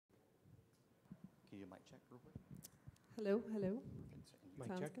mic check real quick. Hello, hello. Mic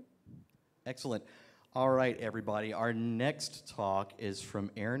Sounds check. good. Excellent. All right, everybody. Our next talk is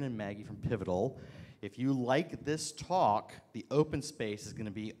from Aaron and Maggie from Pivotal. If you like this talk, the open space is going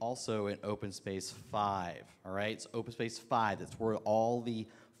to be also in Open Space 5. All right, it's Open Space 5. That's where all the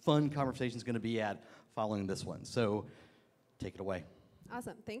fun conversation is going to be at following this one. So take it away.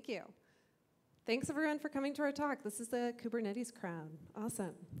 Awesome, thank you. Thanks everyone for coming to our talk. This is the Kubernetes crowd.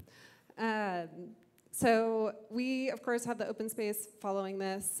 Awesome. So we, of course, have the open space following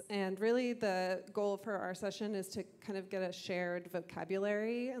this, and really the goal for our session is to kind of get a shared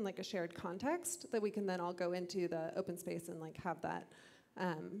vocabulary and like a shared context that we can then all go into the open space and like have that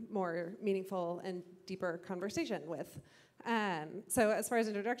more meaningful and deeper conversation with. So as far as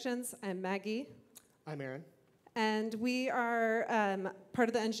introductions, I'm Maggie. I'm Aaron. And we are part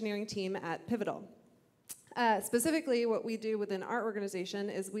of the engineering team at Pivotal. Specifically, what we do within our organization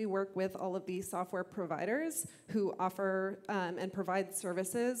is we work with all of the software providers who offer and provide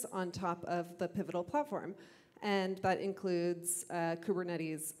services on top of the Pivotal platform. And that includes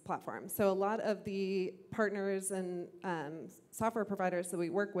Kubernetes platform. So a lot of the partners and software providers that we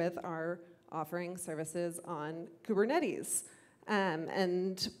work with are offering services on Kubernetes.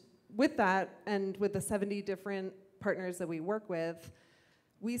 And with that, and with the 70 different partners that we work with,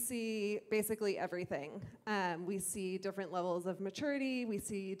 we see basically everything. We see different levels of maturity. We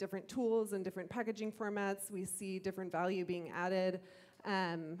see different tools and different packaging formats. We see different value being added.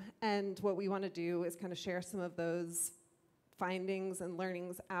 And what we want to do is kind of share some of those findings and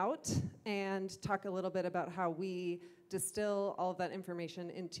learnings out and talk a little bit about how we distill all of that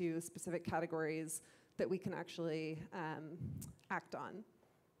information into specific categories that we can actually act on.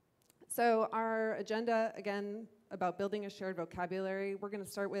 So our agenda, again, about building a shared vocabulary, we're going to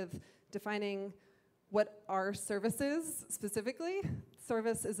start with defining what are services specifically.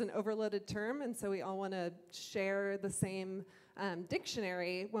 Service is an overloaded term, and so we all want to share the same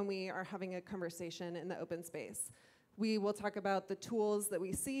dictionary when we are having a conversation in the open space. We will talk about the tools that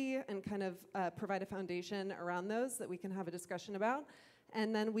we see and kind of provide a foundation around those that we can have a discussion about.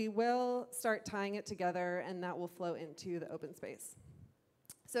 And then we will start tying it together, and that will flow into the open space.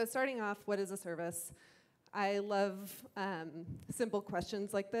 So starting off, what is a service? I love simple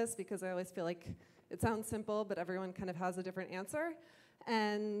questions like this because I always feel like it sounds simple, but everyone kind of has a different answer.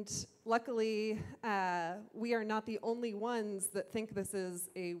 And luckily, we are not the only ones that think this is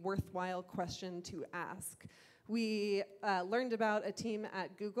a worthwhile question to ask. We learned about a team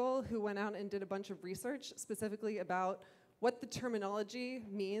at Google who went out and did a bunch of research specifically about what the terminology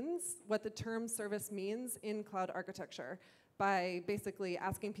means, what the term service means in cloud architecture, by basically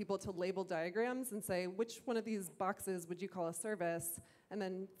asking people to label diagrams and say, which one of these boxes would you call a service? And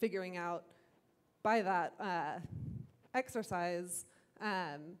then figuring out by that exercise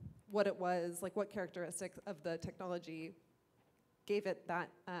what it was, like what characteristics of the technology gave it that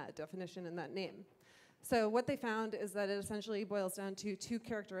definition and that name. So what they found is that it essentially boils down to two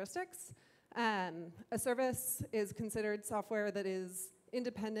characteristics. A service is considered software that is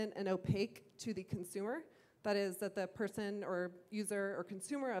independent and opaque to the consumer. That is, that the person or user or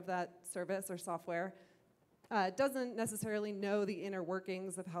consumer of that service or software doesn't necessarily know the inner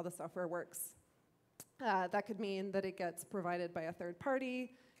workings of how the software works. That could mean that it gets provided by a third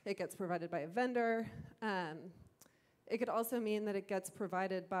party, it gets provided by a vendor. It could also mean that it gets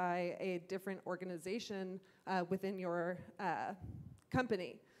provided by a different organization within your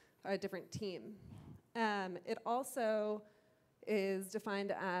company, or a different team. It also is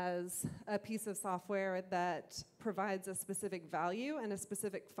defined as a piece of software that provides a specific value and a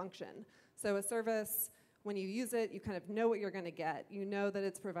specific function. So a service, when you use it, you kind of know what you're going to get. You know that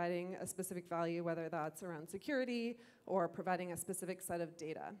it's providing a specific value, whether that's around security or providing a specific set of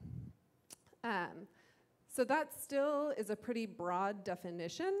data. So that still is a pretty broad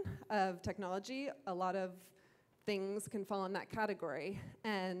definition of technology. A lot of things can fall in that category.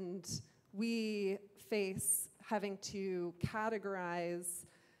 And we face having to categorize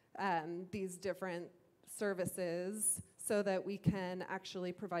these different services so that we can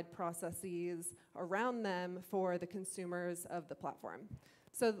actually provide processes around them for the consumers of the platform.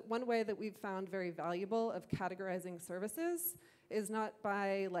 So one way that we've found very valuable of categorizing services is not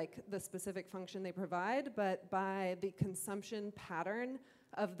by like the specific function they provide, but by the consumption pattern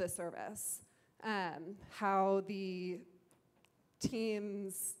of the service. How the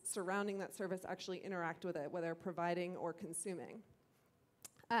teams surrounding that service actually interact with it, whether providing or consuming.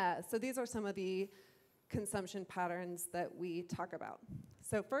 So these are some of the consumption patterns that we talk about.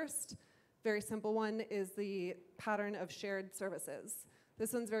 So first, very simple one is the pattern of shared services.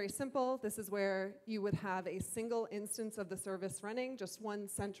 This one's very simple. This is where you would have a single instance of the service running, just one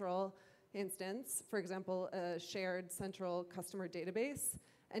central instance, for example, a shared central customer database,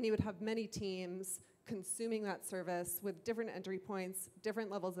 and you would have many teams consuming that service with different entry points, different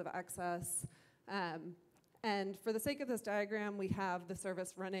levels of access. And for the sake of this diagram, we have the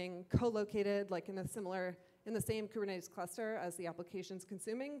service running co-located, like in the same Kubernetes cluster as the application's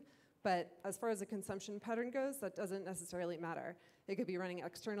consuming. But as far as the consumption pattern goes, that doesn't necessarily matter. It could be running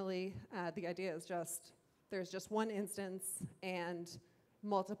externally. The idea is just there's just one instance and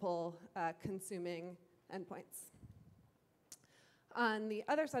multiple consuming endpoints. On the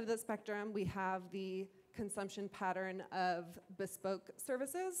other side of the spectrum, we have the consumption pattern of bespoke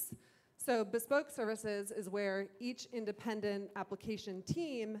services. So bespoke services is where each independent application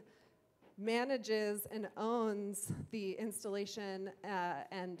team manages and owns the installation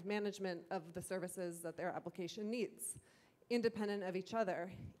and management of the services that their application needs, independent of each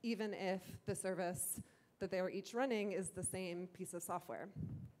other, even if the service that they were each running is the same piece of software.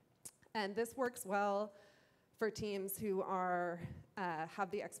 And this works well for teams who have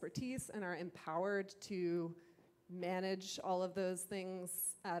the expertise and are empowered to manage all of those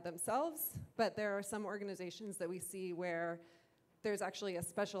things themselves. But there are some organizations that we see where there's actually a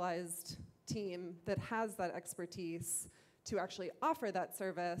specialized team that has that expertise to actually offer that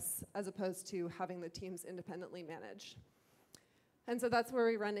service as opposed to having the teams independently manage. And so that's where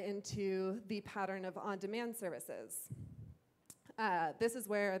we run into the pattern of on-demand services. This is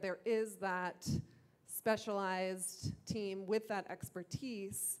where there is that specialized team with that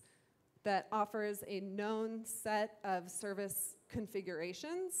expertise that offers a known set of service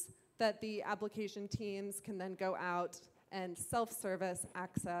configurations that the application teams can then go out and self-service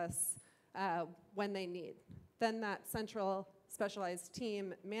access when they need. Then that central specialized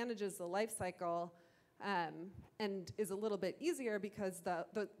team manages the life cycle and is a little bit easier because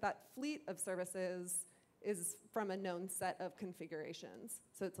that fleet of services is from a known set of configurations.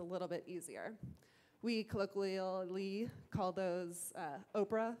 So it's a little bit easier. We colloquially call those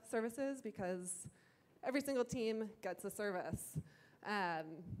Oprah services because every single team gets a service,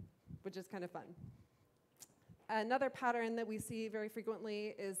 which is kind of fun. Another pattern that we see very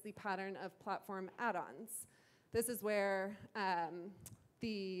frequently is the pattern of platform add-ons. This is where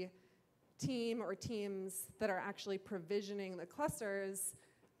the team or teams that are actually provisioning the clusters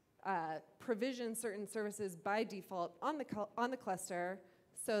provision certain services by default on the cluster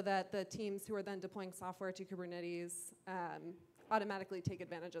so that the teams who are then deploying software to Kubernetes automatically take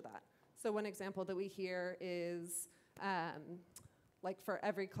advantage of that. So one example that we hear is like for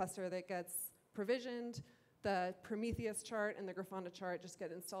every cluster that gets provisioned, the Prometheus chart and the Grafana chart just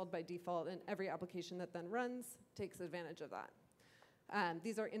get installed by default, and every application that then runs takes advantage of that.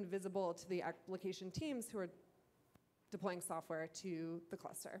 These are invisible to the application teams who are deploying software to the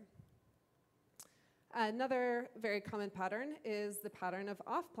cluster. Another very common pattern is the pattern of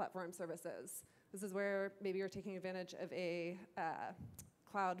off-platform services. This is where maybe you're taking advantage of a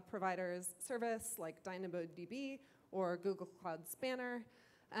cloud provider's service like DynamoDB or Google Cloud Spanner.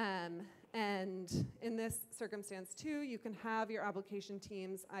 And in this circumstance, too, you can have your application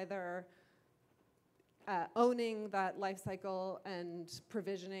teams either owning that lifecycle and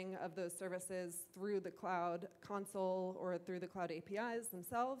provisioning of those services through the cloud console or through the cloud APIs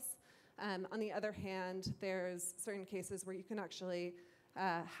themselves. On the other hand, there's certain cases where you can actually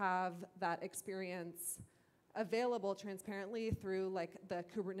have that experience available transparently through like the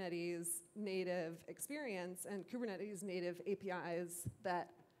Kubernetes-native experience and Kubernetes-native APIs that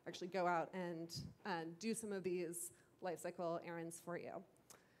actually go out and do some of these lifecycle errands for you.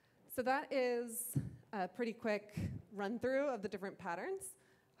 So that is a pretty quick run-through of the different patterns.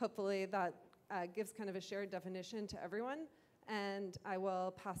 Hopefully that gives kind of a shared definition to everyone. And I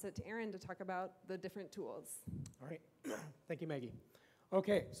will pass it to Aaron to talk about the different tools. All right. Thank you, Maggie.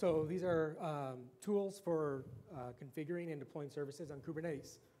 OK, so these are tools for configuring and deploying services on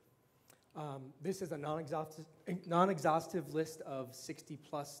Kubernetes. This is a non-exhaustive list of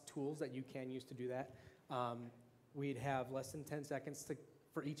 60+ tools that you can use to do that. We'd have less than 10 seconds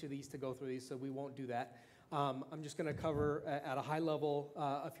for each of these to go through these, so we won't do that. I'm just going to cover at a high level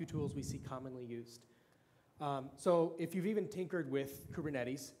a few tools we see commonly used. So if you've even tinkered with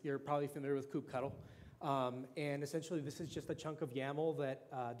Kubernetes, you're probably familiar with kubectl. And essentially, this is just a chunk of YAML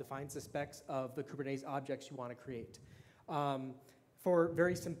that defines the specs of the Kubernetes objects you want to create. For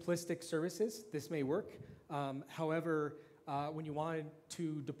very simplistic services, this may work. However, when you want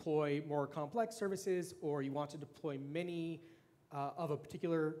to deploy more complex services or you want to deploy many of a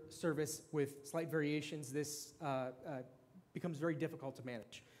particular service with slight variations, this becomes very difficult to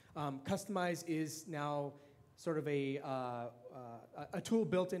manage. Customize is now sort of a tool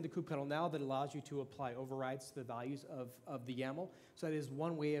built into kubectl now that allows you to apply overrides to the values of the YAML. So that is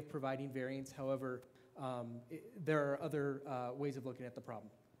one way of providing variance. However, there are other ways of looking at the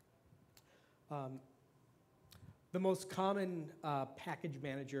problem. The most common package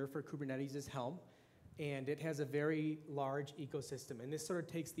manager for Kubernetes is Helm, and it has a very large ecosystem. And this sort of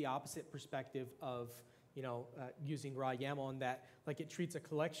takes the opposite perspective of using raw YAML, in that it treats a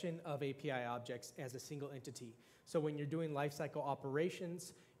collection of API objects as a single entity. So when you're doing lifecycle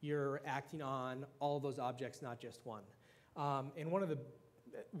operations, you're acting on all those objects, not just one. And one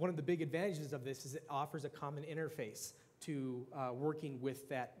of the big advantages of this is it offers a common interface to working with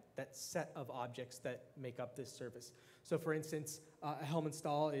that set of objects that make up this service. So for instance, a Helm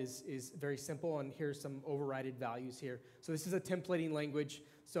install is very simple, and here's some overrided values here. So this is a templating language,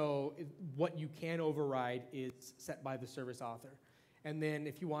 so what you can override is set by the service author. And then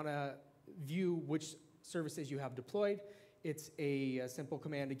if you want to view which services you have deployed, it's a simple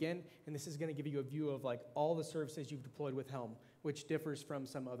command again, and this is going to give you a view of all the services you've deployed with Helm, which differs from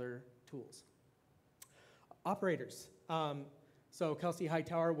some other tools. Operators. So Kelsey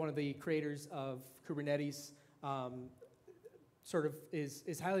Hightower, one of the creators of Kubernetes, sort of is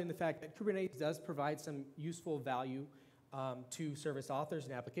highlighting the fact that Kubernetes does provide some useful value to service authors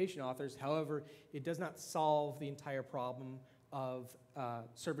and application authors. However, it does not solve the entire problem of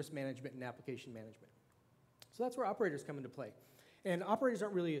service management and application management. So that's where operators come into play. And operators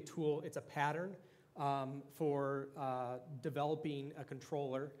aren't really a tool, it's a pattern for developing a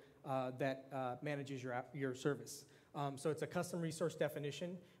controller that manages your service. So it's a custom resource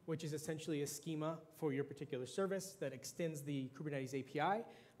definition, which is essentially a schema for your particular service that extends the Kubernetes API,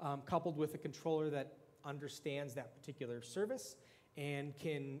 coupled with a controller that understands that particular service and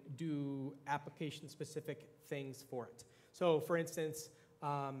can do application-specific things for it. So for instance,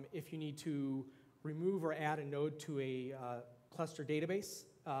 if you need to remove or add a node to a cluster database,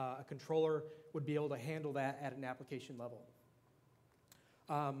 a controller would be able to handle that at an application level.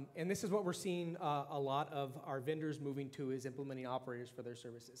 And this is what we're seeing a lot of our vendors moving to, is implementing operators for their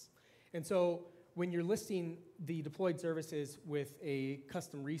services. And so when you're listing the deployed services with a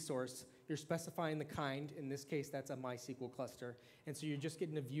custom resource, you're specifying the kind. In this case, that's a MySQL cluster. And so you're just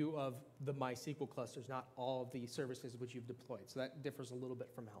getting a view of the MySQL clusters, not all of the services which you've deployed. So that differs a little bit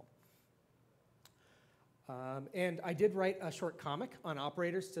from Helm. And I did write a short comic on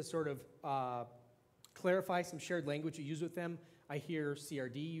operators to sort of clarify some shared language you use with them. I hear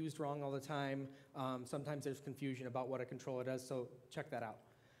CRD used wrong all the time. Sometimes there's confusion about what a controller does, so check that out.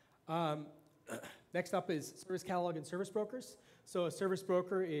 Next up is service catalog and service brokers. So a service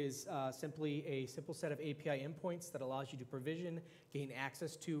broker is simply a simple set of API endpoints that allows you to provision, gain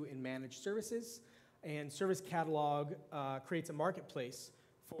access to, and manage services. And service catalog creates a marketplace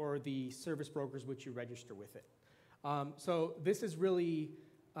for the service brokers which you register with it. So this is really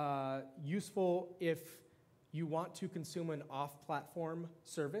useful if you want to consume an off-platform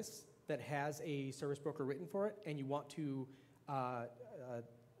service that has a service broker written for it, and you want to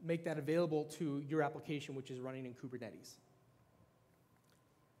make that available to your application, which is running in Kubernetes.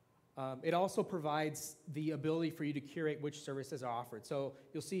 It also provides the ability for you to curate which services are offered. So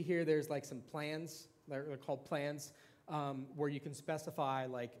you'll see here there's some plans, they're called plans, where you can specify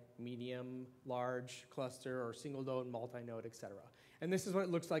medium, large, cluster, or single node, multi-node, et cetera. And this is what it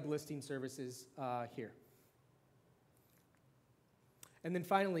looks like listing services here. And then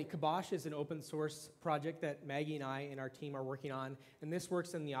finally, Kibosh is an open source project that Maggie and I and our team are working on, and this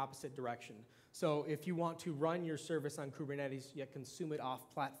works in the opposite direction. So if you want to run your service on Kubernetes yet consume it off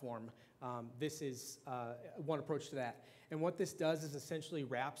platform, this is one approach to that. And what this does is essentially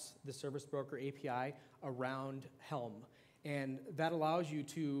wraps the service broker API around Helm. And that allows you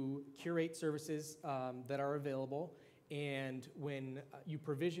to curate services that are available. And when you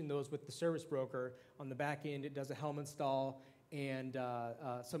provision those with the service broker, on the back end, it does a Helm install and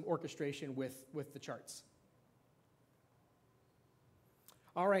some orchestration with the charts.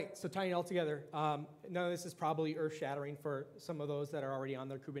 All right, so tying it all together, none of this is probably earth-shattering for some of those that are already on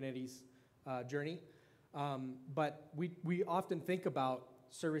their Kubernetes journey. But we often think about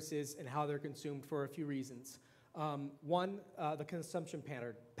services and how they're consumed for a few reasons. One, the consumption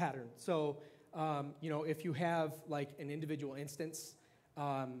pattern. So, if you have an individual instance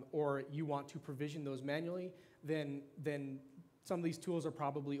or you want to provision those manually, then some of these tools are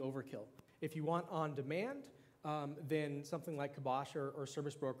probably overkill. If you want on demand, then something like Kibosh or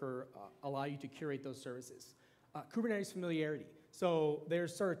Service Broker allow you to curate those services. Kubernetes familiarity. So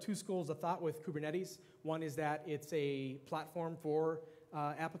there's sort of two schools of thought with Kubernetes. One is that it's a platform for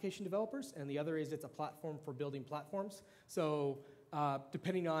application developers, and the other is it's a platform for building platforms. So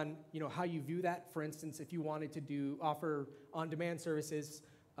depending on how you view that. For instance, if you wanted to offer on-demand services,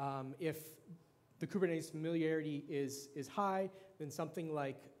 if the Kubernetes familiarity is high, then something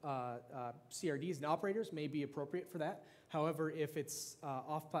like CRDs and operators may be appropriate for that. However, if it's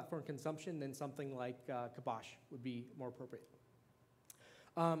off-platform consumption, then something like Kibosh would be more appropriate.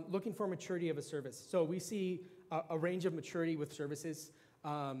 Looking for maturity of a service. So we see a range of maturity with services,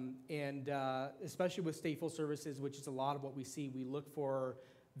 and especially with stateful services, which is a lot of what we see. We look for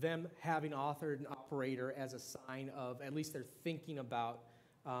them having authored an operator as a sign of at least they're thinking about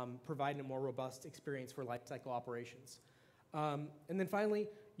providing a more robust experience for lifecycle operations. And then finally,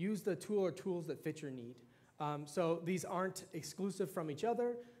 use the tool or tools that fit your need. So these aren't exclusive from each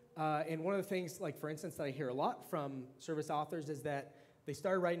other. And one of the things, like for instance, that I hear a lot from service authors is that they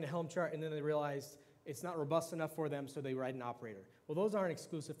started writing a Helm chart and then they realized it's not robust enough for them, so they write an operator. Well, those aren't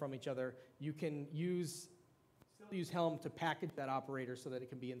exclusive from each other. You can still use Helm to package that operator so that it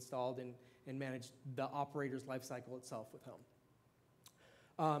can be installed and manage the operator's lifecycle itself with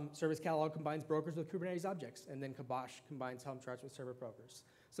Helm. Service Catalog combines brokers with Kubernetes objects, and then Kibosh combines Helm charts with server brokers.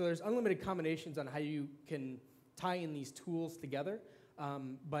 So there's unlimited combinations on how you can tie in these tools together,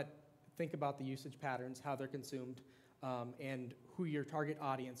 but think about the usage patterns, how they're consumed, and who your target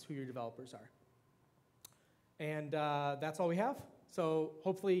audience, who your developers are. And that's all we have. So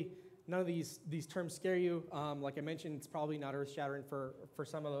hopefully none of these terms scare you. Like I mentioned, it's probably not earth-shattering for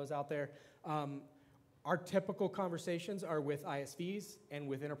some of those out there. Our typical conversations are with ISVs and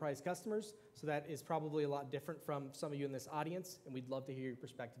with enterprise customers, so that is probably a lot different from some of you in this audience, and we'd love to hear your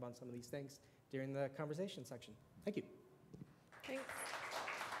perspective on some of these things during the conversation section. Thank you. Thanks.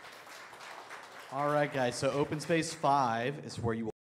 All right, guys, so Open Space 5 is where you will